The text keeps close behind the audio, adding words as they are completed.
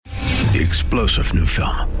The explosive new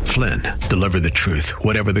film, Flynn, deliver the truth,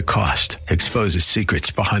 whatever the cost, exposes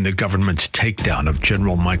secrets behind the government's takedown of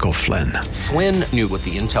General Michael Flynn. Flynn knew what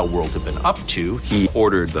the intel world had been up to. He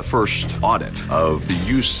ordered the first audit of the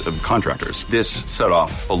use of contractors. This set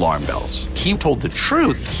off alarm bells. He told the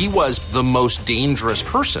truth. He was the most dangerous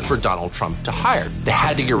person for Donald Trump to hire. They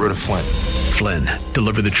had to get rid of Flynn. Flynn,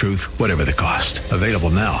 deliver the truth, whatever the cost. Available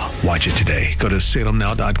now. Watch it today. Go to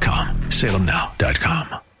salemnow.com.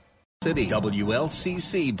 salemnow.com. City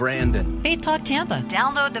WLCC Brandon. Faith Talk Tampa.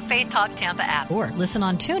 Download the Faith Talk Tampa app or listen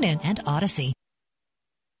on TuneIn and Odyssey.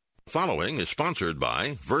 Following is sponsored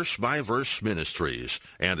by Verse Ministries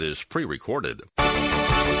and is pre-recorded.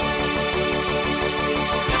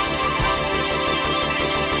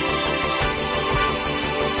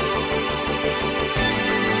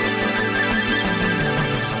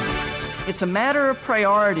 It's a matter of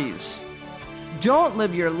priorities. Don't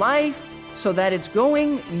live your life so that it's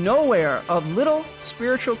going nowhere of little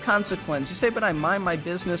spiritual consequence. You say, but I mind my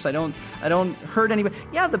business. I don't hurt anybody.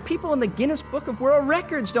 Yeah, the people in the Guinness Book of World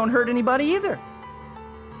Records don't hurt anybody either.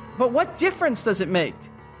 But what difference does it make?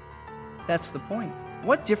 That's the point.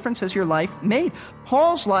 What difference has your life made?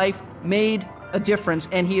 Paul's life made a difference,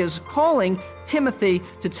 and he is calling Timothy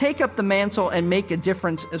to take up the mantle and make a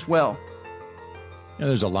difference as well. You know,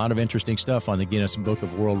 there's a lot of interesting stuff on the Guinness Book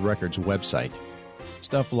of World Records website.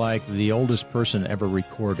 Stuff like the oldest person ever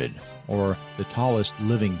recorded, or the tallest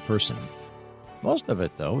living person. Most of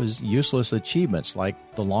it, though, is useless achievements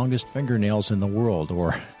like the longest fingernails in the world,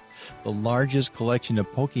 or the largest collection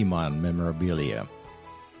of Pokemon memorabilia.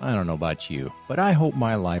 I don't know about you, but I hope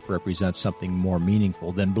my life represents something more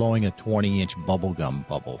meaningful than blowing a 20-inch bubblegum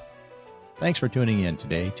bubble. Thanks for tuning in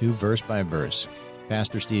today to Verse by Verse.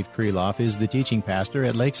 Pastor Steve Kreloff is the teaching pastor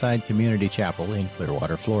at Lakeside Community Chapel in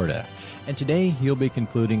Clearwater, Florida. And today he'll be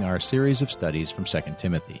concluding our series of studies from 2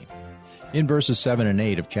 Timothy. In verses 7 and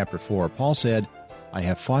 8 of chapter 4, Paul said, I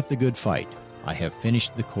have fought the good fight. I have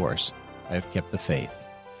finished the course. I have kept the faith.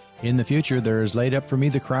 In the future there is laid up for me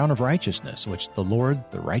the crown of righteousness, which the Lord,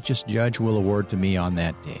 the righteous judge, will award to me on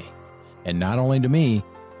that day. And not only to me,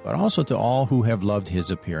 but also to all who have loved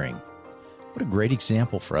his appearing. What a great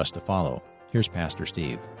example for us to follow. Here's Pastor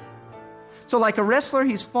Steve. So like a wrestler,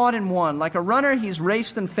 he's fought and won. Like a runner, he's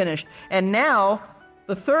raced and finished. And now,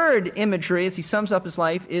 the third imagery, as he sums up his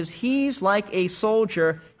life, is he's like a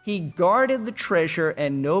soldier. He guarded the treasure,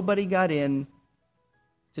 and nobody got in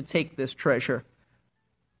to take this treasure.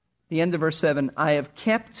 The end of verse 7, I have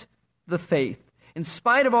kept the faith. In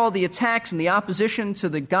spite of all the attacks and the opposition to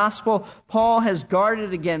the gospel, Paul has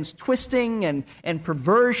guarded against twisting and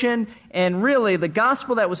perversion. And really, the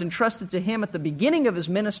gospel that was entrusted to him at the beginning of his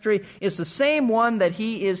ministry is the same one that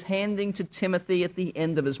he is handing to Timothy at the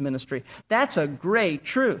end of his ministry. That's a great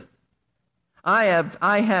truth. I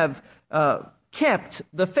have kept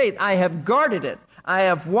the faith. I have guarded it. I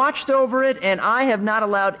have watched over it, and I have not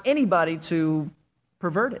allowed anybody to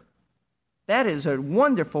pervert it. That is a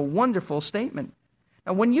wonderful, wonderful statement.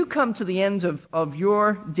 Now, when you come to the end of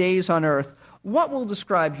your days on earth, what will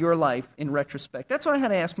describe your life in retrospect? That's what I had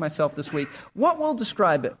to ask myself this week. What will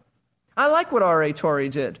describe it? I like what R.A. Torrey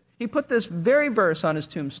did. He put this very verse on his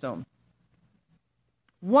tombstone.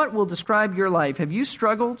 What will describe your life? Have you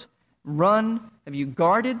struggled, run? Have you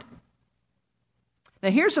guarded? Now,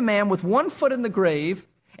 here's a man with one foot in the grave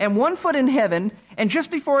and one foot in heaven, and just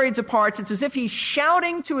before he departs, it's as if he's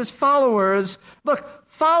shouting to his followers, look,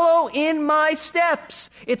 follow in my steps.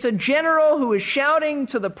 It's a general who is shouting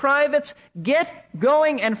to the privates, get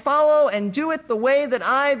going and follow and do it the way that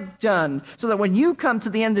I've done, so that when you come to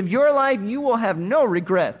the end of your life, you will have no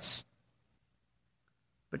regrets.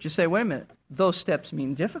 But you say, wait a minute, those steps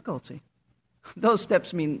mean difficulty. Those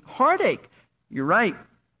steps mean heartache. You're right.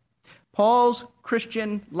 Paul's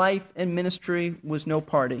Christian life and ministry was no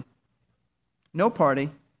party. No party.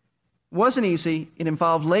 It wasn't easy. It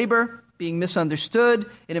involved labor, being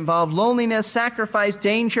misunderstood. It involved loneliness, sacrifice,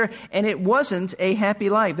 danger, and it wasn't a happy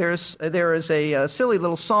life. There is a silly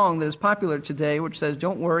little song that is popular today which says,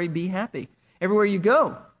 don't worry, be happy. Everywhere you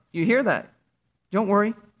go, you hear that. Don't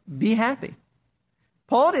worry, be happy.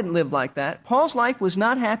 Paul didn't live like that. Paul's life was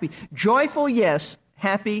not happy. Joyful, yes.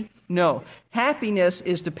 Happy, no. Happiness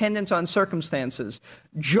is dependent on circumstances.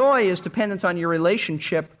 Joy is dependent on your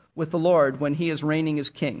relationship with the Lord when he is reigning as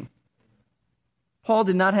king. Paul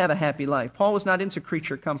did not have a happy life. Paul was not into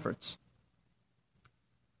creature comforts.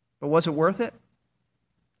 But was it worth it?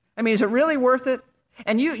 I mean, is it really worth it?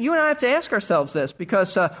 And you and I have to ask ourselves this,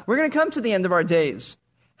 because we're going to come to the end of our days.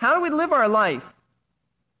 How do we live our life?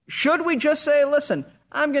 Should we just say, listen,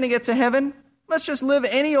 I'm going to get to heaven. Let's just live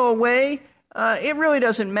any old way. It really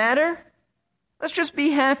doesn't matter. Let's just be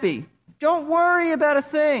happy. Don't worry about a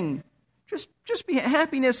thing. Just be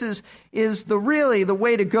happiness is the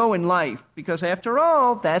way to go in life, because after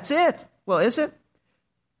all, that's it. Well, is it?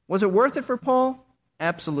 Was it worth it for Paul?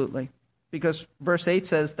 Absolutely. Because verse 8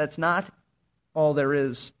 says that's not all there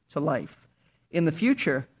is to life. In the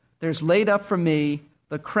future, there's laid up for me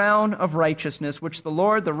the crown of righteousness, which the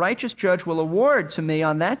Lord, the righteous judge, will award to me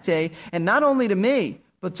on that day, and not only to me,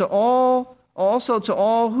 but also to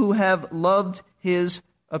all who have loved his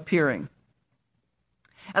appearing.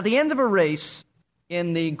 At the end of a race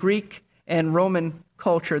in the Greek and Roman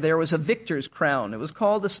culture, there was a victor's crown. It was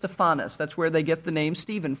called the Stephanos. That's where they get the name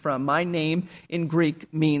Stephen from. My name in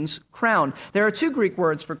Greek means crown. There are two Greek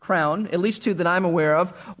words for crown, at least two that I'm aware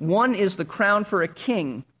of. One is the crown for a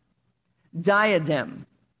king, diadem,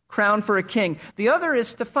 crown for a king. The other is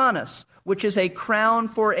Stephanos, which is a crown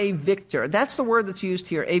for a victor. That's the word that's used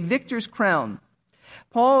here, a victor's crown.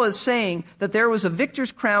 Paul is saying that there was a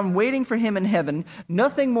victor's crown waiting for him in heaven.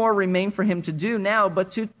 Nothing more remained for him to do now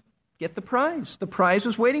but to get the prize. The prize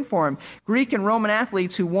was waiting for him. Greek and Roman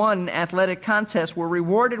athletes who won athletic contests were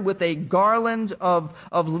rewarded with a garland of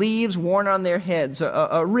leaves worn on their heads,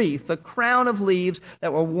 a wreath, a crown of leaves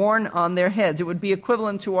that were worn on their heads. It would be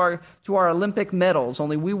equivalent to our Olympic medals,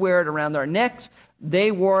 only we wear it around our necks.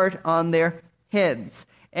 They wore it on their heads.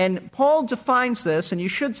 And Paul defines this, and you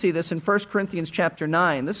should see this in 1 Corinthians chapter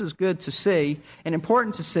 9. This is good to see and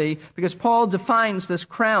important to see because Paul defines this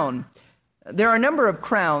crown. There are a number of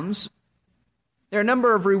crowns. There are a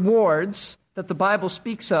number of rewards that the Bible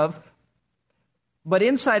speaks of, but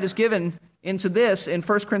insight is given into this in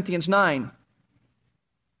 1 Corinthians 9.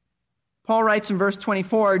 Paul writes in verse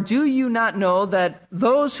 24, "Do you not know that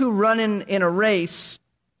those who run in a race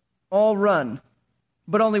all run,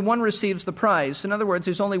 but only one receives the prize?" In other words,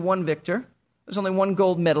 there's only one victor. There's only one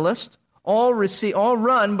gold medalist. All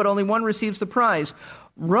run, but only one receives the prize.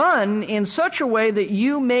 Run in such a way that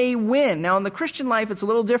you may win. Now, in the Christian life, it's a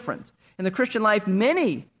little different. In the Christian life,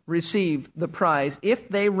 many receive the prize if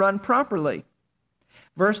they run properly.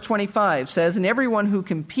 Verse 25 says, "And everyone who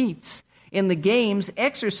competes in the games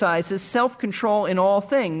exercises self-control in all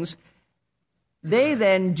things. They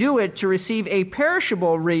then do it to receive a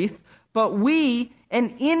perishable wreath, but we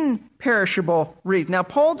an imperishable wreath." Now,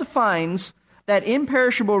 Paul defines that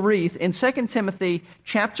imperishable wreath in 2 Timothy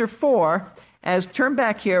chapter 4 as, turn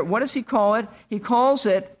back here, what does he call it? He calls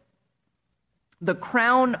it the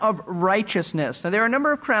crown of righteousness. Now, there are a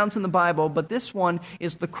number of crowns in the Bible, but this one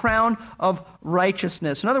is the crown of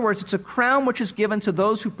righteousness. In other words, it's a crown which is given to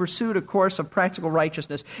those who pursued a course of practical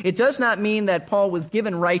righteousness. It does not mean that Paul was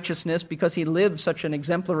given righteousness because he lived such an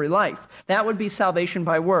exemplary life. That would be salvation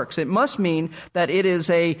by works. It must mean that it is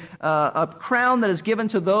a crown that is given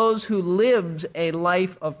to those who lived a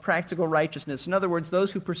life of practical righteousness. In other words,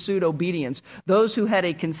 those who pursued obedience, those who had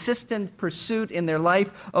a consistent pursuit in their life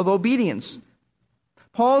of obedience.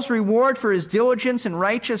 Paul's reward for his diligence and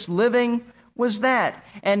righteous living was that.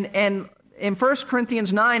 And in 1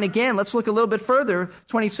 Corinthians 9, again, let's look a little bit further,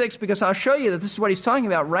 26, because I'll show you that this is what he's talking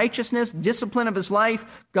about. Righteousness, discipline of his life,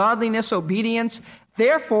 godliness, obedience.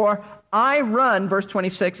 "Therefore, I run," verse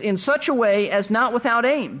 26, "in such a way as not without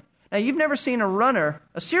aim." Now, you've never seen a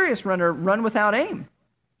serious runner, run without aim.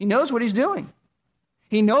 He knows what he's doing.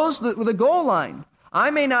 He knows the goal line.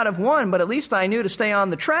 I may not have won, but at least I knew to stay on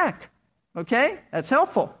the track. Okay? That's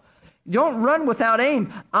helpful. Don't run without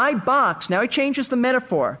aim. I box. Now he changes the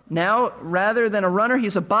metaphor. Now, rather than a runner,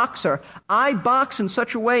 he's a boxer. I box in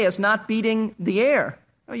such a way as not beating the air.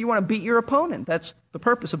 You want to beat your opponent. That's the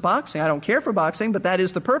purpose of boxing. I don't care for boxing, but that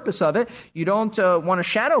is the purpose of it. You don't want to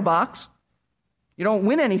shadow box. You don't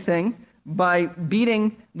win anything by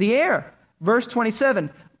beating the air. Verse 27,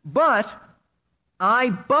 "But I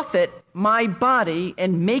buffet my body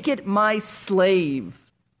and make it my slave."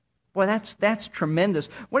 Boy, that's tremendous.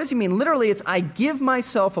 What does he mean? Literally, it's I give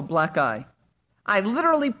myself a black eye. I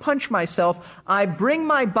literally punch myself. I bring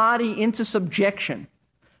my body into subjection.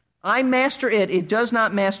 I master it. It does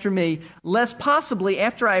not master me, lest possibly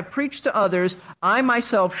after I preach to others, I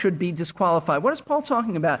myself should be disqualified. What is Paul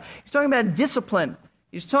talking about? He's talking about discipline.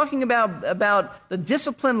 He's talking about the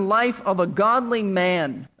disciplined life of a godly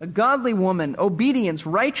man, a godly woman, obedience,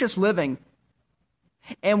 righteous living.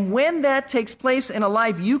 And when that takes place in a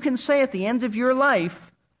life, you can say at the end of your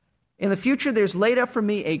life, in the future there's laid up for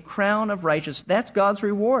me a crown of righteousness. That's God's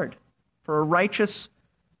reward for a righteous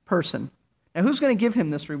person. Now, who's going to give him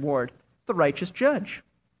this reward? The righteous judge.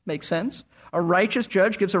 Makes sense? A righteous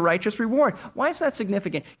judge gives a righteous reward. Why is that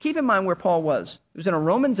significant? Keep in mind where Paul was. He was in a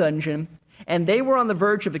Roman dungeon, and they were on the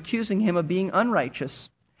verge of accusing him of being unrighteous.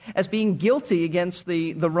 as being guilty against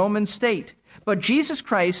the Roman state. But Jesus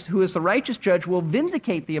Christ, who is the righteous judge, will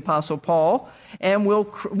vindicate the Apostle Paul and will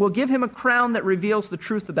give him a crown that reveals the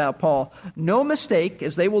truth about Paul. No mistake,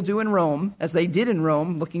 as they will do in Rome, as they did in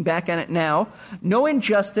Rome, looking back on it now. No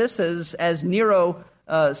injustice, as Nero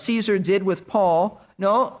Caesar did with Paul.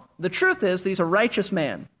 No, the truth is, he's a righteous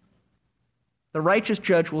man. The righteous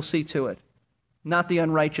judge will see to it, not the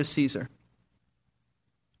unrighteous Caesar.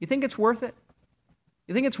 You think it's worth it?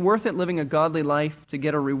 You think it's worth it living a godly life to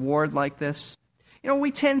get a reward like this? You know,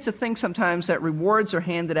 we tend to think sometimes that rewards are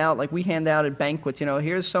handed out like we hand out at banquets. You know,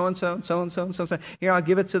 here's so-and-so, so-and-so, so-and-so. Here, I'll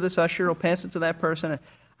give it to this usher. I'll pass it to that person.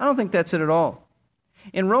 I don't think that's it at all.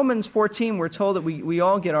 In Romans 14, we're told that we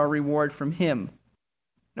all get our reward from him.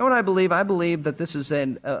 You know what I believe? I believe that this is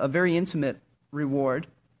a very intimate reward.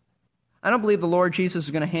 I don't believe the Lord Jesus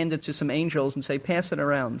is going to hand it to some angels and say, pass it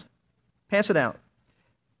around. Pass it out.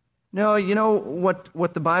 No, you know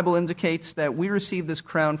what the Bible indicates? That we receive this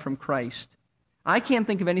crown from Christ. I can't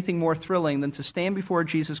think of anything more thrilling than to stand before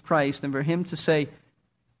Jesus Christ and for him to say,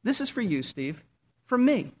 this is for you, Steve, from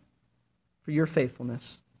me, for your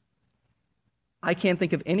faithfulness. I can't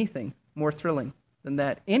think of anything more thrilling than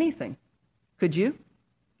that. Anything. Could you?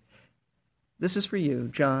 This is for you,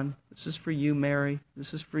 John. This is for you, Mary.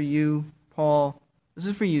 This is for you, Paul. This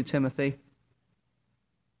is for you, Timothy.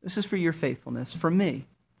 This is for your faithfulness, from me.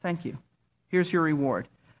 Thank you. Here's your reward.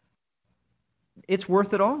 It's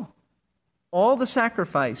worth it all. All the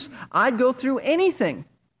sacrifice. I'd go through anything,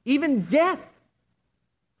 even death,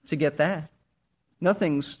 to get that.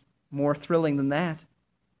 Nothing's more thrilling than that.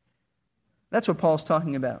 That's what Paul's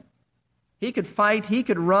talking about. He could fight, he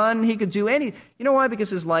could run, he could do anything. You know why? Because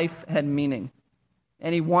his life had meaning,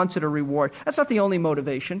 and he wanted a reward. That's not the only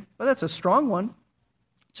motivation, but that's a strong one.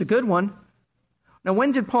 It's a good one. Now,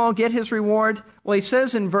 when did Paul get his reward? Well, he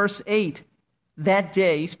says in verse 8, that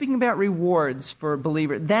day. He's speaking about rewards for a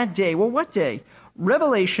believer. That day. Well, what day?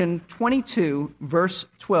 Revelation 22, verse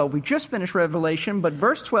 12. We just finished Revelation, but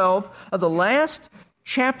verse 12 of the last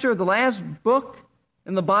chapter, the last book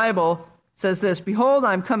in the Bible says this, behold,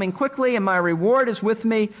 I'm coming quickly, and my reward is with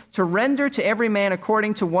me to render to every man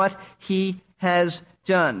according to what he has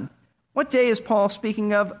done. What day is Paul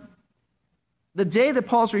speaking of? The day that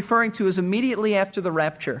Paul's referring to is immediately after the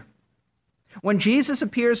rapture. When Jesus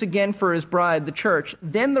appears again for his bride, the church,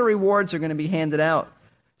 then the rewards are going to be handed out.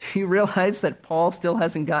 Do you realize that Paul still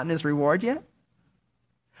hasn't gotten his reward yet?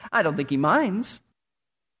 I don't think he minds.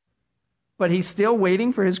 But he's still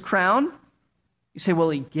waiting for his crown. You say, will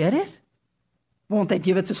he get it? Won't they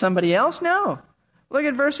give it to somebody else? No. Look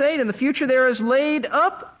at verse 8. In the future there is laid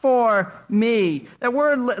up for me. That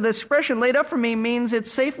word, the expression laid up for me means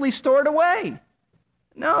it's safely stored away.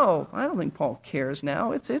 No, I don't think Paul cares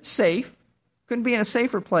now. It's safe. Couldn't be in a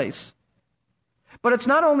safer place. But it's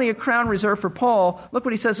not only a crown reserved for Paul. Look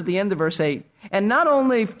what he says at the end of verse 8. And not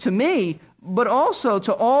only to me, but also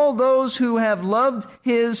to all those who have loved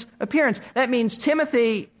his appearance. That means,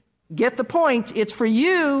 Timothy, get the point. It's for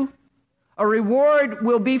you. A reward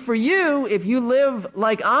will be for you if you live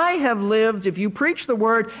like I have lived, if you preach the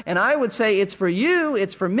word. And I would say it's for you,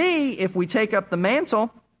 it's for me, if we take up the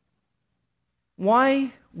mantle.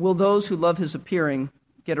 Why will those who love his appearing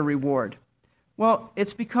get a reward? Well,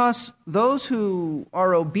 it's because those who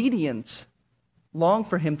are obedient long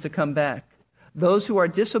for him to come back. Those who are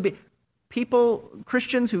disobedient, people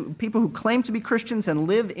who claim to be Christians and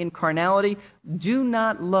live in carnality, do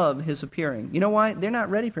not love his appearing. You know why? They're not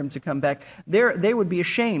ready for him to come back. They would be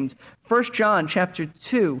ashamed. 1 John chapter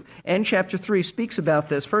 2 and chapter 3 speaks about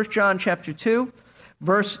this. 1 John chapter 2,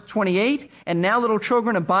 verse 28, and now little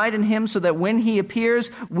children abide in him so that when he appears,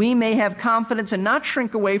 we may have confidence and not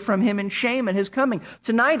shrink away from him in shame at his coming.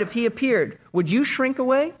 Tonight, if he appeared, would you shrink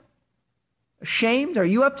away? Ashamed? Are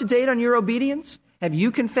you up to date on your obedience? Have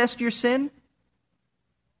you confessed your sin?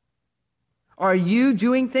 Are you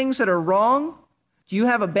doing things that are wrong? Do you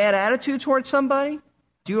have a bad attitude towards somebody?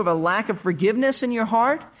 Do you have a lack of forgiveness in your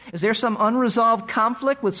heart? Is there some unresolved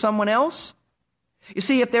conflict with someone else? You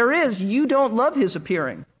see, if there is, you don't love his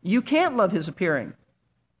appearing. You can't love his appearing.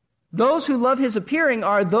 Those who love his appearing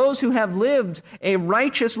are those who have lived a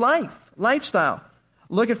righteous lifestyle.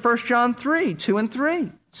 Look at 1 John 3, 2 and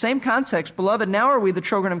 3. Same context. Beloved, now are we the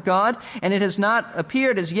children of God, and it has not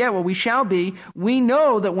appeared as yet what we shall be. We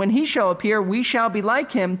know that when he shall appear, we shall be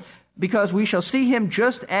like him, because we shall see him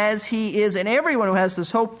just as he is. And everyone who has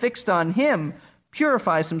this hope fixed on him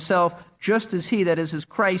purifies himself just as he, that is, as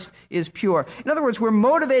Christ, is pure. In other words, we're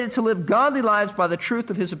motivated to live godly lives by the truth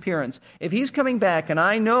of his appearance. If he's coming back, and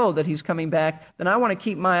I know that he's coming back, then I want to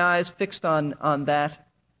keep my eyes fixed on that.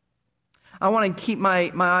 I want to keep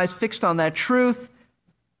my eyes fixed on that truth.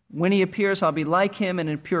 When he appears, I'll be like him, and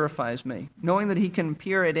it purifies me. Knowing that he can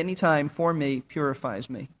appear at any time for me purifies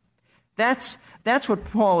me. That's what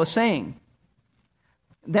Paul is saying.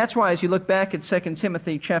 That's why, as you look back at 2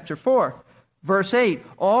 Timothy chapter 4, verse 8,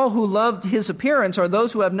 all who loved his appearance are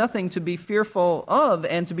those who have nothing to be fearful of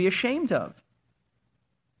and to be ashamed of.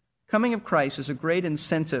 Coming of Christ is a great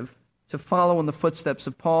incentive to follow in the footsteps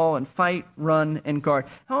of Paul and fight, run, and guard.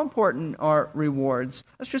 How important are rewards?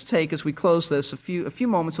 Let's just take, as we close this, a few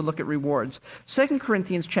moments to look at rewards. 2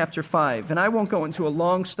 Corinthians chapter 5, and I won't go into a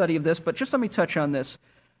long study of this, but just let me touch on this,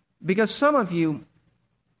 because some of you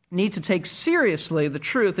need to take seriously the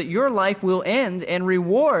truth that your life will end and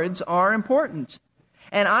rewards are important.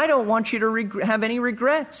 And I don't want you to have any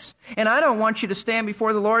regrets. And I don't want you to stand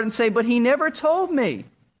before the Lord and say, but he never told me.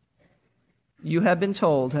 You have been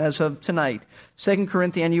told as of tonight. 2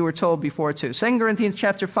 Corinthians, and you were told before too. 2 Corinthians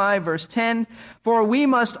chapter 5, verse 10, for we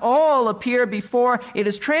must all appear before, it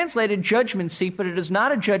is translated judgment seat, but it is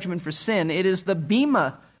not a judgment for sin. It is the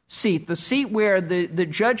bema seat, the seat where the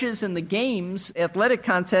judges in the games, athletic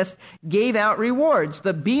contest, gave out rewards,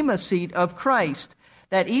 the bema seat of Christ,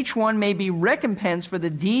 that each one may be recompensed for the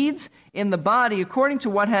deeds in the body according to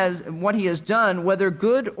what he has done, whether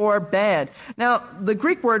good or bad. Now, the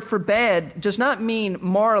Greek word for bad does not mean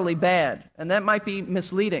morally bad, and that might be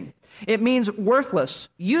misleading. It means worthless,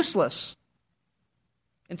 useless.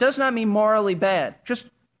 It does not mean morally bad, just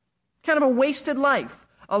kind of a wasted life,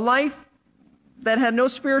 a life that had no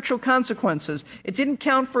spiritual consequences. It didn't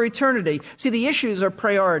count for eternity. See, the issues are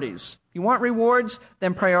priorities. You want rewards?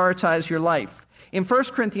 Then prioritize your life. In 1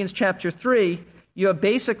 Corinthians chapter 3, you have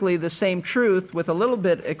basically the same truth with a little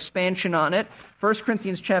bit expansion on it. 1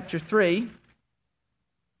 Corinthians chapter 3,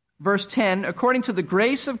 verse 10, according to the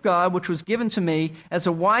grace of God which was given to me, as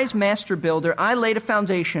a wise master builder, I laid a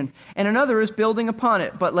foundation, and another is building upon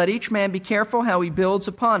it. But let each man be careful how he builds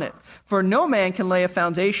upon it. For no man can lay a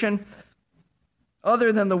foundation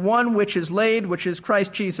other than the one which is laid, which is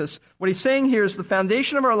Christ Jesus. What he's saying here is the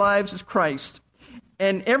foundation of our lives is Christ.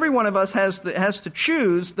 And every one of us has to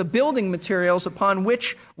choose the building materials upon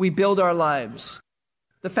which we build our lives.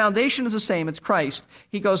 The foundation is the same, it's Christ.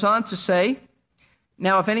 He goes on to say,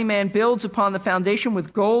 now if any man builds upon the foundation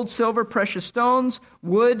with gold, silver, precious stones,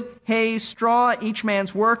 wood, hay, straw, each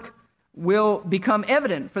man's work will become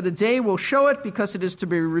evident, for the day will show it, because it is to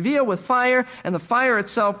be revealed with fire, and the fire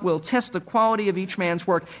itself will test the quality of each man's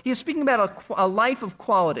work. He is speaking about a life of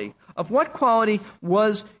quality. Of what quality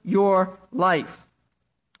was your life?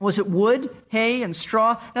 Was it wood, hay, and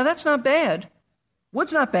straw? Now that's not bad.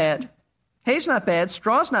 Wood's not bad. Hay's not bad.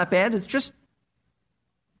 Straw's not bad. It's just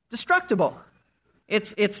destructible.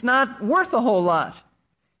 It's not worth a whole lot.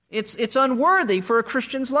 It's unworthy for a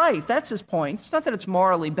Christian's life. That's his point. It's not that it's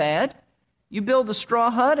morally bad. You build a straw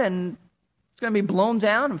hut and it's going to be blown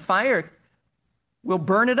down and fire will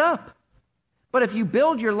burn it up. But if you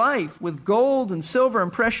build your life with gold and silver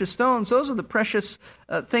and precious stones, those are the precious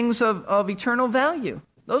things of eternal value.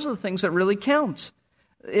 Those are the things that really count.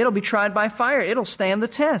 It'll be tried by fire. It'll stand the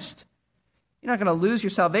test. You're not going to lose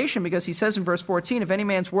your salvation, because he says in verse 14, if any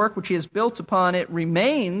man's work which he has built upon it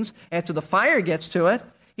remains after the fire gets to it,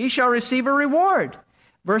 he shall receive a reward.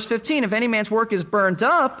 Verse 15, if any man's work is burned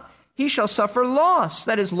up, he shall suffer loss,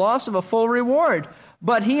 that is, loss of a full reward.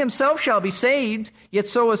 But he himself shall be saved, yet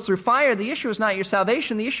so as through fire. The issue is not your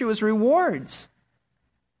salvation, the issue is rewards.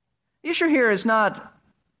 The issue here is not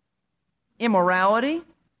immorality,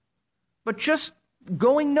 but just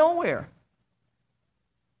going nowhere.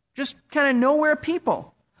 Just kind of nowhere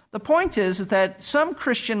people. The point is that some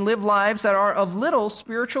Christians live lives that are of little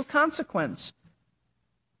spiritual consequence.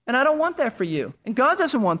 And I don't want that for you. And God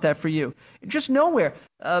doesn't want that for you. Just nowhere.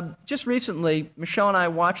 Just recently, Michelle and I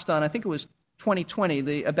watched on, I think it was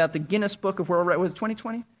 2020, about the Guinness Book of World Records. Was it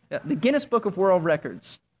 2020? Yeah, the Guinness Book of World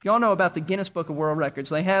Records. You all know about the Guinness Book of World Records.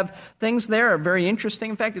 They have things there that are very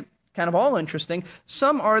interesting. In fact, it's kind of all interesting.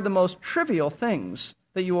 Some are the most trivial things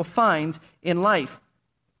that you will find in life.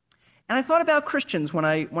 And I thought about Christians when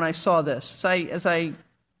I saw this. As I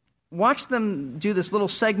watched them do this little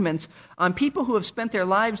segment on people who have spent their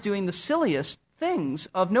lives doing the silliest things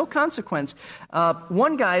of no consequence.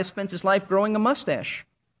 One guy has spent his life growing a mustache.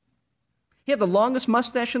 He had the longest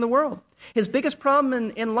mustache in the world. His biggest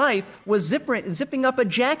problem in life was zipping up a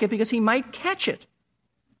jacket because he might catch it.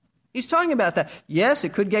 He's talking about that. Yes,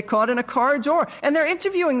 it could get caught in a car door. And they're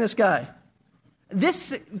interviewing this guy.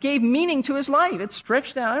 This gave meaning to his life. It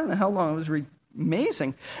stretched out. I don't know how long. It was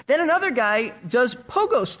amazing. Then another guy does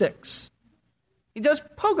pogo sticks. He does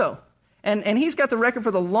pogo. And he's got the record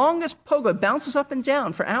for the longest pogo. It bounces up and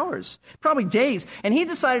down for hours, probably days. And he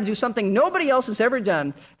decided to do something nobody else has ever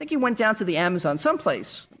done. I think he went down to the Amazon,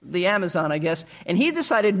 someplace, the Amazon, I guess. And he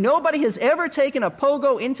decided nobody has ever taken a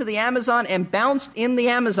pogo into the Amazon and bounced in the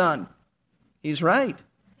Amazon. He's right.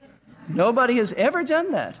 Nobody has ever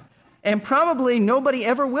done that. And probably nobody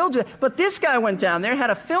ever will do it. But this guy went down there, had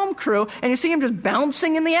a film crew, and you see him just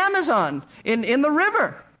bouncing in the Amazon, in the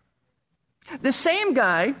river. The same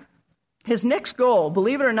guy, his next goal,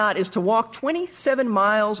 believe it or not, is to walk 27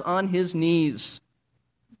 miles on his knees.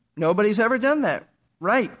 Nobody's ever done that.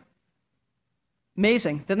 Right.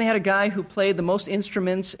 Amazing. Then they had a guy who played the most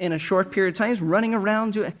instruments in a short period of time. He's running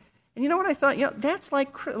around doing. And you know what I thought? That's like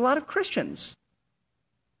a lot of Christians.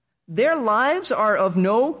 Their lives are of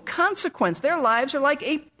no consequence. Their lives are like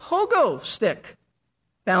a pogo stick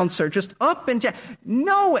bouncer, just up and down.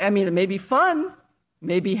 No, I mean, it may be fun,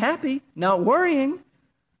 may be happy, not worrying.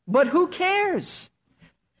 But who cares?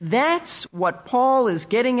 That's what Paul is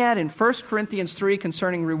getting at in 1 Corinthians 3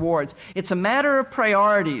 concerning rewards. It's a matter of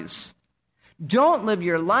priorities. Don't live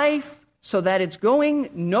your life so that it's going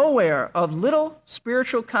nowhere of little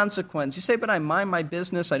spiritual consequence. You say, but I mind my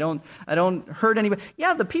business. I don't hurt anybody.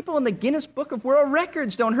 Yeah, the people in the Guinness Book of World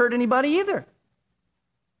Records don't hurt anybody either.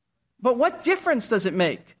 But what difference does it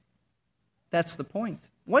make? That's the point.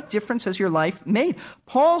 What difference has your life made?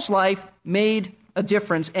 Paul's life made a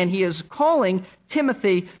difference, and he is calling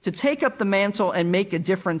Timothy to take up the mantle and make a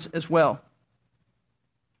difference as well.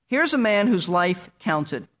 Here's a man whose life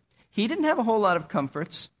counted. He didn't have a whole lot of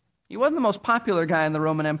comforts. He wasn't the most popular guy in the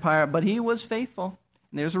Roman Empire, but he was faithful.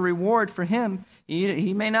 And there's a reward for him.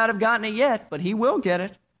 He may not have gotten it yet, but he will get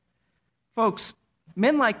it. Folks,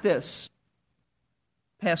 men like this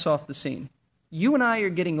pass off the scene. You and I are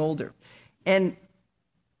getting older. And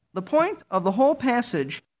the point of the whole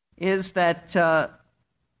passage is that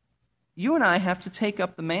you and I have to take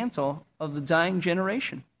up the mantle of the dying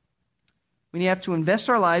generation. We have to invest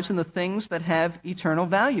our lives in the things that have eternal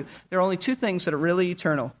value. There are only two things that are really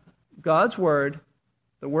eternal. God's Word,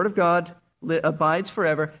 the Word of God abides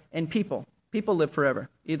forever, and people. People live forever,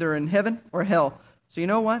 either in heaven or hell. So you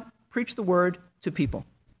know what? Preach the Word to people.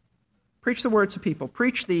 Preach the Word to people.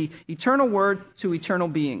 Preach the eternal Word to eternal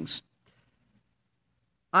beings.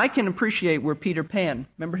 I can appreciate where Peter Pan,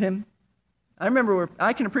 remember him?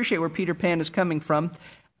 I can appreciate where Peter Pan is coming from.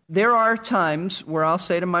 There are times where I'll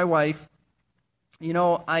say to my wife,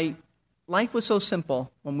 life was so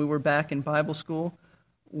simple when we were back in Bible school.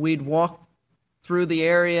 We'd walk through the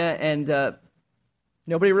area and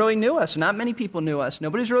nobody really knew us. Not many people knew us.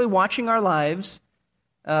 Nobody's really watching our lives,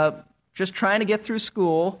 just trying to get through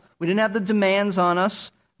school. We didn't have the demands on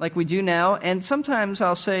us like we do now. And sometimes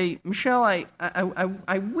I'll say, Michelle,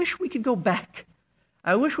 I wish we could go back.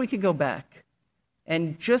 I wish we could go back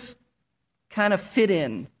and just kind of fit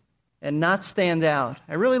in and not stand out.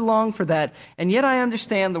 I really long for that. And yet I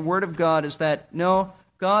understand the Word of God is that, no,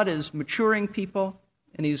 God is maturing people,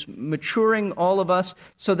 and He's maturing all of us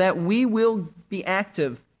so that we will be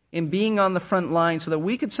active in being on the front line, so that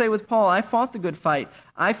we could say with Paul, I fought the good fight.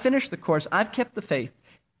 I finished the course. I've kept the faith.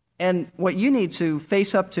 And what you need to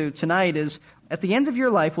face up to tonight is, at the end of your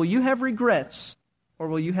life, will you have regrets or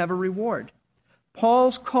will you have a reward?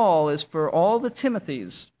 Paul's call is for all the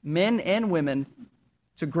Timothys, men and women,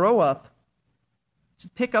 to grow up, to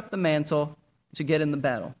pick up the mantle, to get in the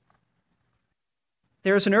battle.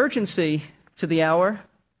 There is an urgency to the hour.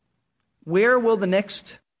 Where will the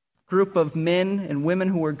next group of men and women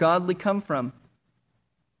who are godly come from?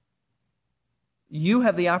 You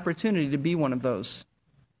have the opportunity to be one of those.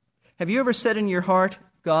 Have you ever said in your heart,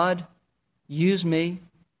 God, use me?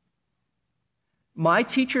 My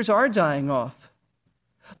teachers are dying off.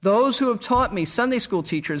 Those who have taught me, Sunday school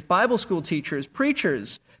teachers, Bible school teachers,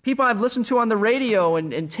 preachers, people I've listened to on the radio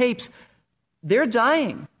and tapes, they're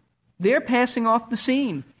dying. They're passing off the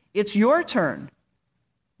scene. It's your turn.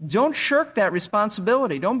 Don't shirk that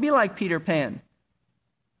responsibility. Don't be like Peter Pan.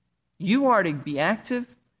 You are to be active.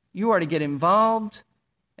 You are to get involved.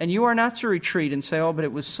 And you are not to retreat and say, oh, but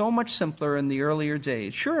it was so much simpler in the earlier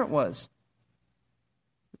days. Sure it was.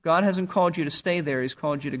 God hasn't called you to stay there. He's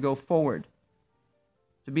called you to go forward.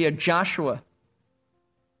 To be a Joshua.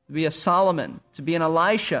 To be a Solomon. To be an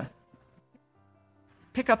Elisha.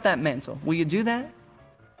 Pick up that mantle. Will you do that?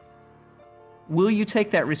 Will you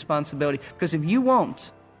take that responsibility? Because if you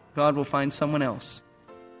won't, God will find someone else.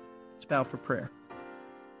 Let's bow for prayer.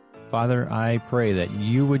 Father, I pray that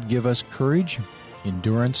you would give us courage,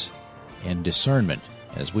 endurance, and discernment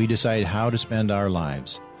as we decide how to spend our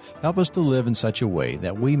lives. Help us to live in such a way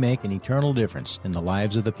that we make an eternal difference in the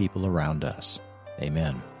lives of the people around us.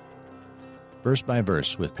 Amen. Verse by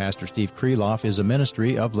Verse with Pastor Steve Kreloff is a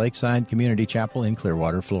ministry of Lakeside Community Chapel in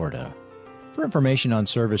Clearwater, Florida. For information on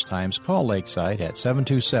service times, call Lakeside at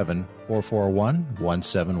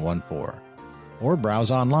 727-441-1714 or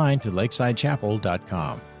browse online to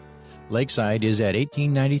lakesidechapel.com. Lakeside is at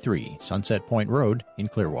 1893 Sunset Point Road in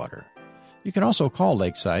Clearwater. You can also call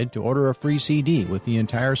Lakeside to order a free CD with the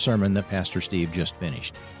entire sermon that Pastor Steve just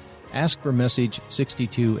finished. Ask for message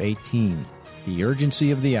 6218, The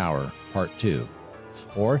Urgency of the Hour, Part 2.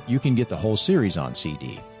 Or you can get the whole series on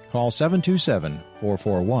CD. Call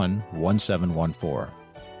 727-441-1714.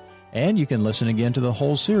 And you can listen again to the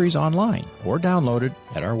whole series online or download it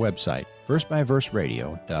at our website,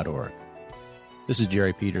 versebyverseradio.org. This is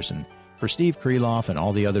Jerry Peterson. For Steve Kreloff and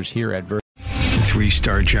all the others here at Verse.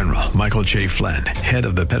 3-star General Michael J. Flynn, head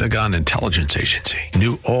of the Pentagon Intelligence Agency,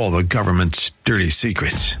 knew all the government's dirty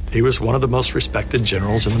secrets. He was one of the most respected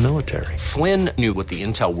generals in the military. Flynn knew what the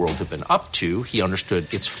intel world had been up to. He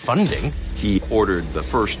understood its funding. He ordered the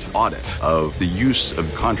first audit of the use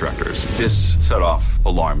of contractors. This set off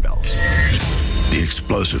alarm bells. The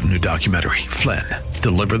explosive new documentary, Flynn,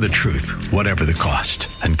 Deliver the Truth, Whatever the Cost,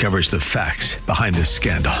 uncovers the facts behind this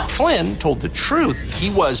scandal. Flynn told the truth. He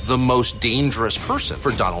was the most dangerous person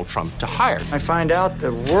for Donald Trump to hire. I find out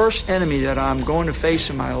the worst enemy that I'm going to face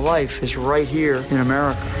in my life is right here in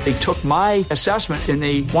America. They took my assessment and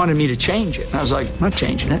they wanted me to change it. And I was like, I'm not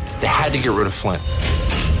changing it. They had to get rid of Flynn.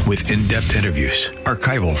 With in-depth interviews,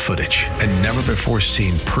 archival footage, and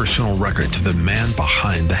never-before-seen personal records of the man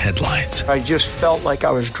behind the headlines. I just felt like I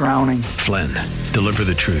was drowning. Flynn, Deliver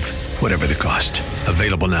the Truth, Whatever the Cost.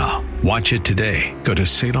 Available now. Watch it today. Go to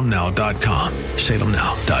salemnow.com.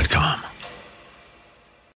 salemnow.com.